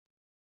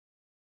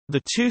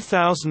The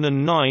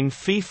 2009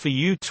 FIFA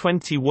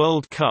U-20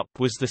 World Cup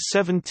was the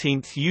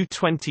 17th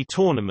U-20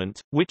 tournament,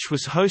 which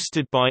was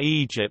hosted by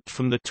Egypt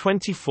from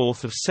 24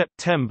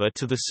 September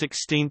to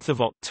 16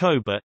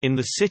 October, in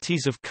the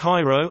cities of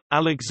Cairo,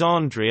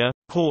 Alexandria,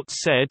 Port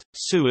Said,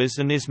 Suez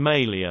and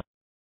Ismailia.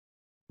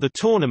 The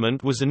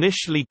tournament was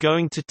initially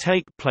going to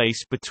take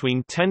place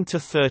between 10 to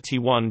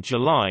 31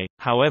 July,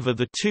 however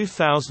the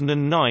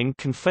 2009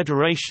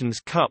 Confederations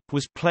Cup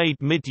was played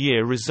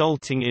mid-year,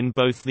 resulting in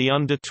both the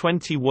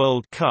Under-20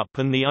 World Cup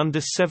and the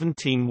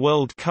Under-17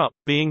 World Cup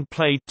being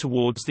played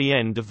towards the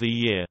end of the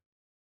year.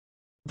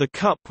 The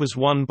cup was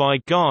won by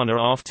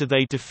Ghana after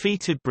they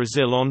defeated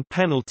Brazil on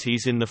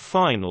penalties in the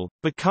final,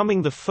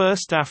 becoming the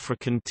first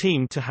African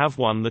team to have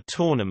won the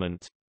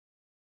tournament.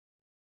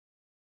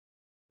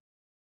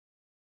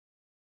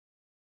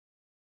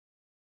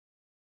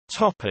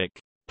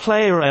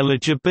 Player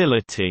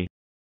eligibility.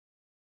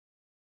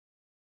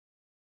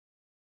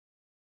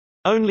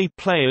 Only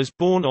players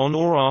born on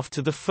or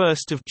after 1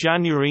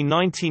 January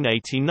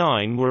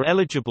 1989 were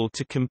eligible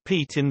to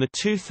compete in the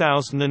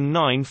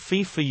 2009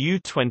 FIFA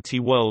U-20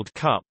 World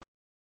Cup.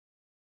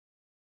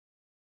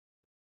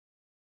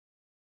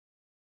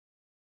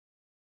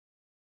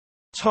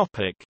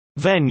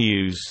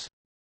 Venues.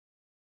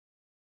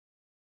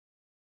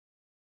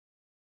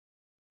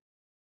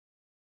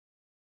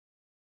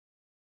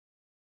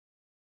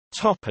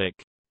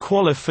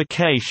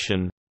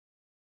 Qualification.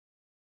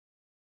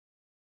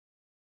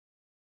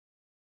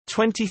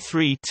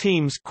 23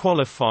 teams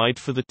qualified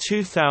for the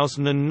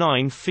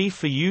 2009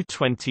 FIFA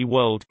U-20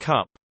 World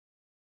Cup.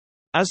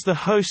 As the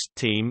host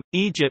team,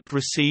 Egypt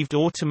received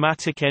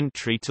automatic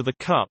entry to the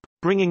Cup,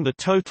 bringing the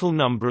total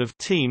number of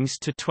teams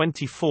to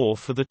 24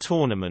 for the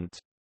tournament.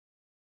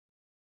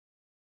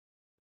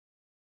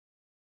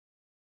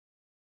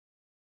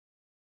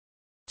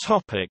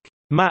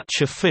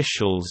 Match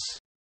officials.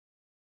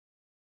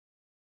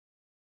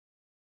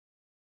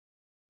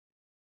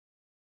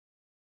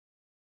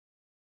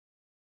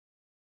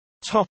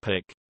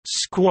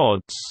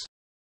 Squads.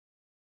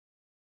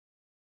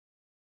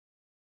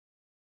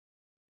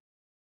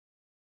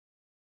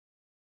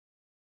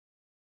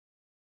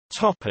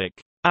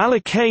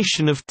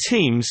 Allocation of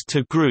teams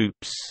to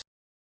groups.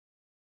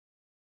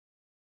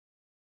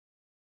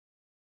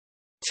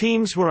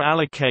 Teams were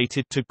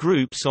allocated to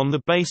groups on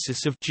the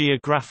basis of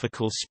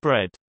geographical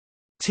spread.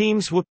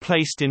 Teams were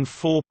placed in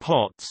 4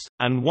 pots,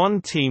 and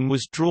 1 team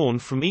was drawn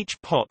from each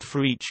pot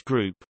for each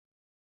group.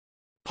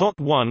 Pot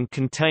 1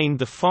 contained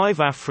the 5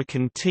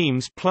 African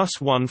teams plus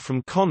 1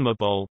 from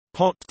CONMEBOL,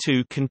 Pot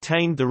 2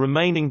 contained the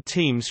remaining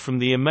teams from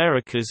the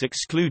Americas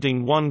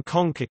excluding 1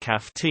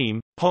 CONCACAF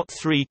team, Pot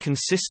 3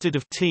 consisted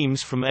of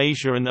teams from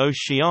Asia and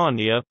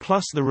Oceania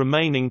plus the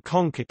remaining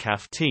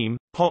CONCACAF team,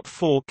 Pot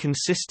 4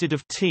 consisted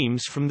of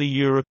teams from the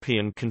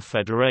European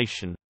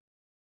Confederation.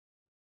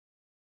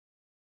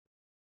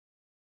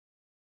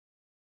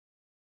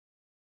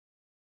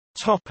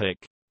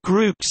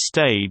 Group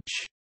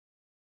stage.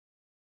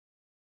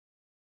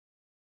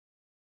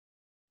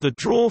 The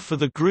draw for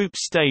the group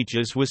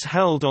stages was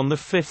held on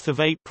 5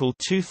 April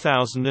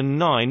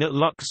 2009 at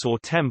Luxor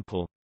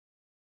Temple.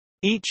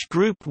 Each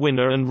group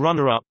winner and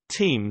runner-up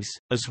teams,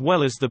 as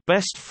well as the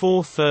best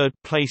 4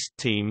 third-placed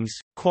teams,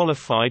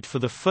 qualified for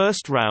the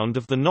first round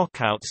of the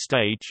knockout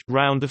stage,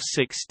 round of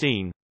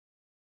 16.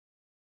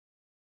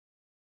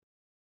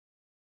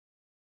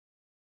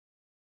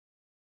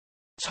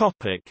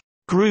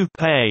 Group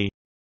A.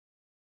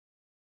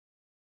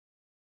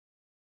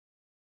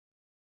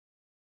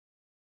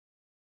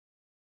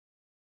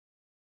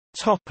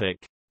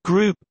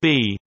 Group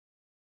B.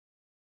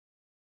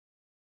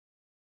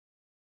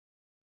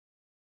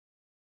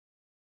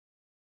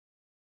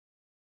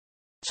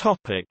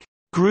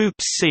 Group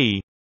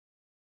C.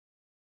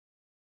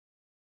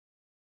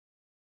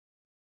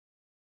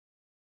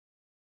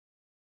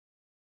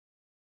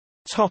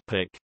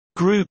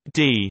 Group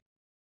D.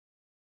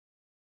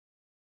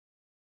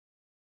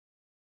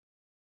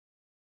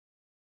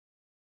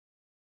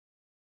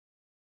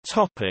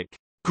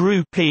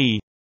 Group E.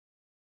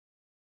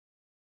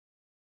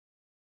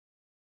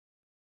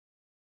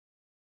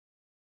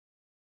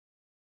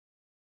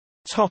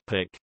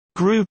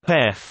 Group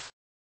F.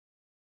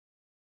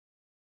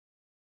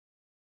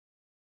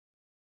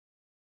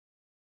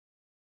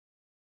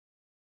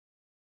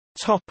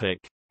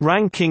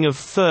 Ranking of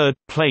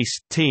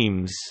third-placed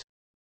teams.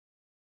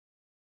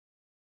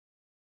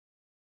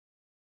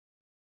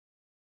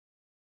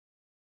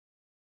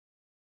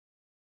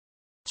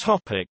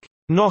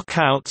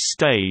 Knockout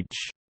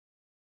stage.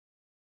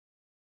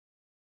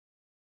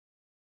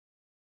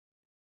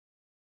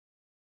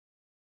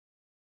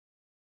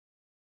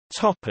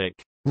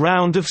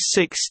 Round of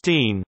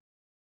 16.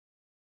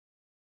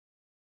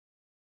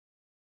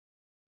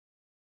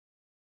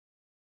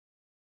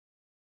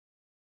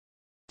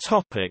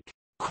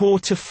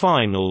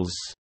 Quarter-finals.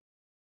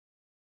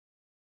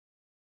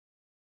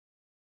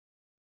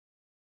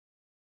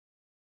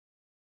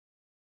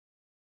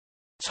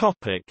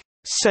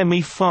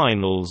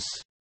 Semi-finals.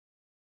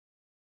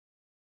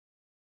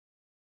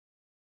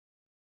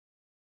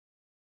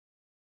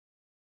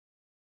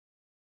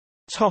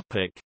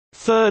 Topic: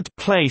 Third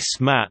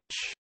place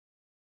match.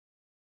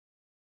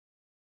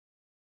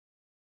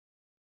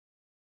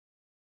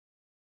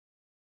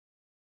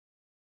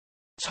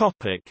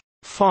 Topic: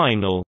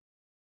 Final.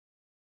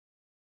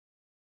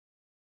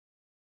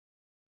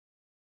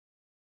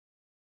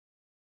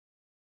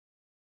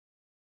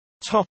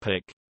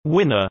 Topic: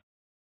 Winner.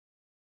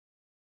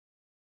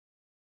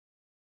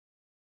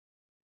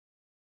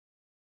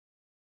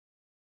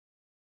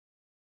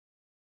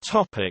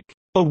 Topic: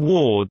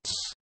 Awards.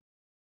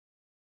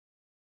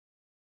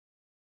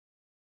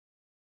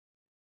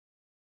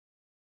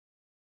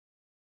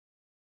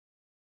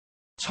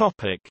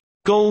 Topic: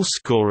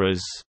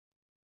 Goalscorers.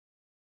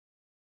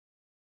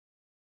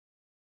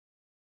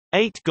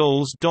 8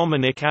 goals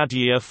Dominic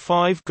Adier,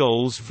 5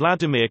 goals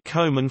Vladimir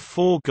Koman,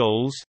 4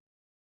 goals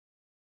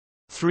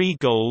 3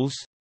 goals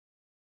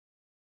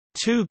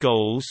 2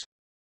 goals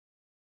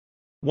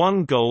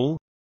 1 goal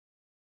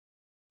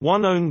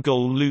 1 own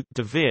goal Luc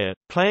de Veer,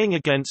 playing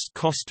against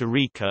Costa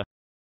Rica.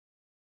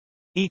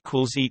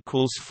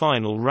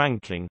 Final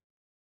ranking